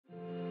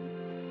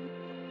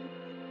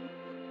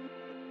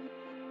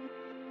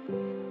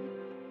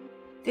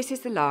This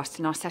is the last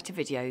in our set of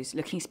videos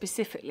looking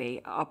specifically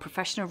at our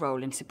professional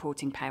role in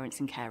supporting parents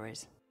and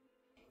carers.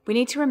 We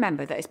need to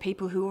remember that as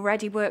people who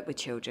already work with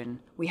children,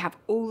 we have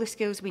all the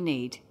skills we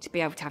need to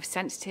be able to have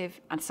sensitive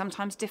and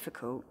sometimes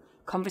difficult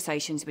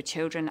conversations with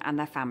children and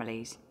their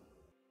families.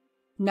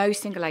 No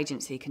single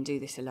agency can do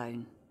this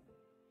alone.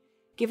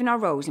 Given our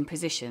roles and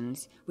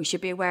positions, we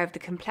should be aware of the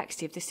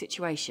complexity of the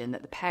situation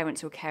that the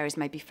parents or carers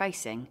may be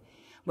facing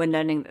when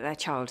learning that their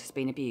child has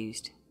been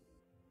abused.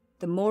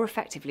 The more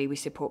effectively we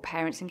support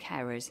parents and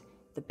carers,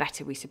 the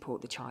better we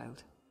support the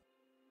child.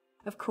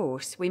 Of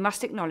course, we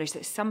must acknowledge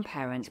that some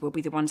parents will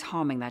be the ones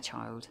harming their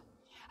child,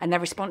 and their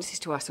responses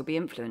to us will be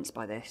influenced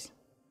by this.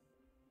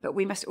 But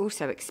we must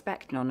also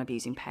expect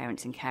non-abusing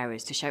parents and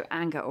carers to show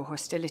anger or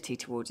hostility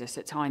towards us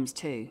at times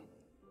too.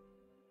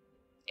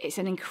 It's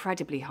an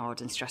incredibly hard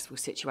and stressful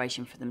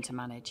situation for them to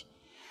manage,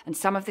 and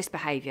some of this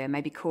behaviour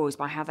may be caused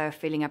by how they are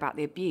feeling about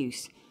the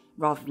abuse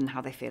rather than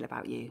how they feel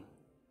about you.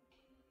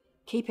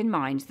 Keep in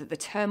mind that the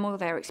turmoil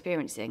they're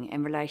experiencing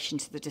in relation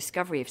to the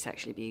discovery of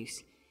sexual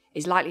abuse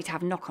is likely to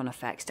have knock-on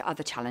effects to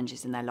other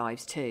challenges in their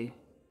lives too.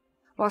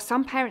 While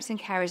some parents and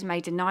carers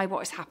may deny what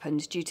has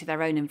happened due to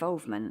their own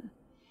involvement,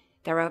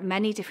 there are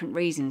many different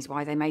reasons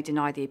why they may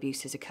deny the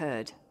abuse has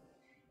occurred,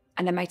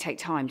 and they may take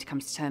time to come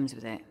to terms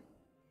with it.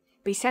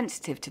 Be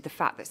sensitive to the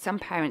fact that some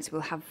parents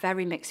will have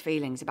very mixed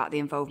feelings about the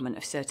involvement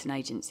of certain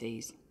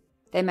agencies.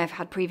 They may have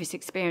had previous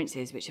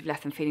experiences which have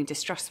left them feeling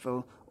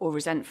distrustful or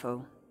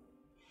resentful.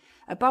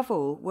 Above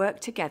all, work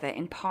together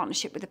in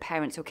partnership with the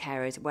parents or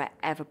carers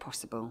wherever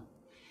possible,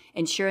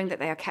 ensuring that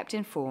they are kept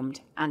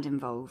informed and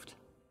involved.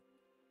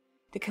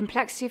 The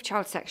complexity of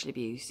child sexual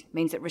abuse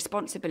means that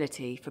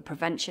responsibility for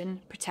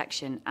prevention,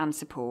 protection and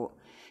support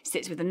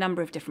sits with a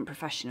number of different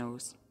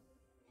professionals.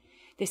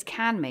 This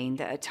can mean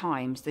that at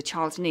times the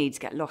child's needs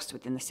get lost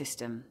within the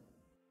system.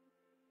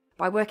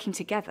 By working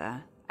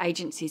together,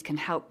 agencies can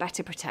help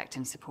better protect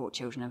and support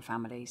children and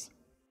families.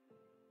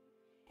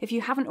 If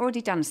you haven't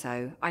already done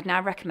so, I'd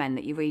now recommend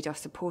that you read our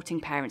Supporting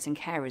Parents and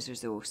Carers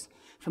resource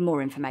for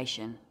more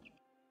information.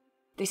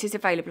 This is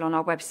available on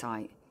our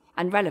website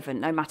and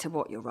relevant no matter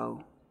what your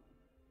role.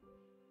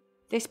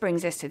 This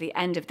brings us to the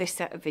end of this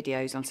set of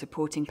videos on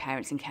supporting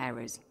parents and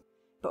carers,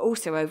 but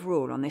also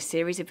overall on this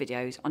series of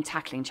videos on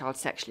tackling child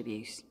sexual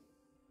abuse.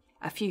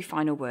 A few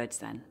final words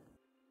then.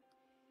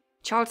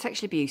 Child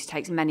sexual abuse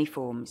takes many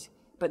forms,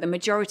 but the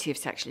majority of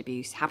sexual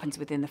abuse happens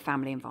within the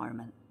family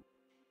environment.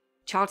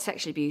 Child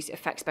sexual abuse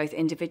affects both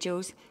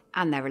individuals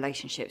and their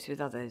relationships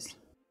with others.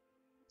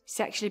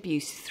 Sexual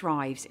abuse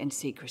thrives in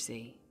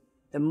secrecy.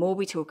 The more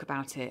we talk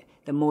about it,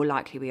 the more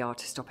likely we are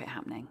to stop it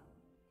happening.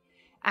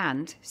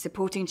 And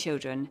supporting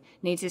children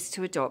needs us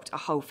to adopt a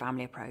whole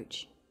family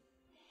approach.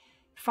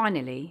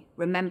 Finally,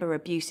 remember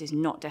abuse is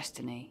not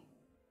destiny.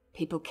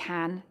 People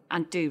can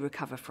and do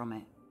recover from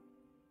it.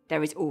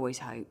 There is always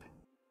hope.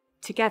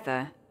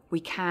 Together,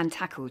 we can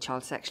tackle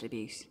child sexual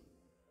abuse.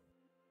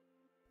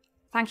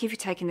 Thank you for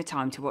taking the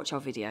time to watch our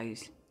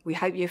videos. We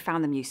hope you have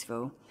found them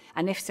useful,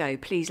 and if so,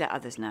 please let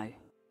others know.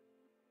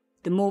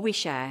 The more we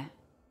share,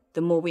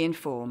 the more we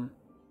inform,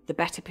 the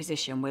better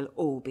position we'll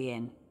all be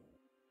in.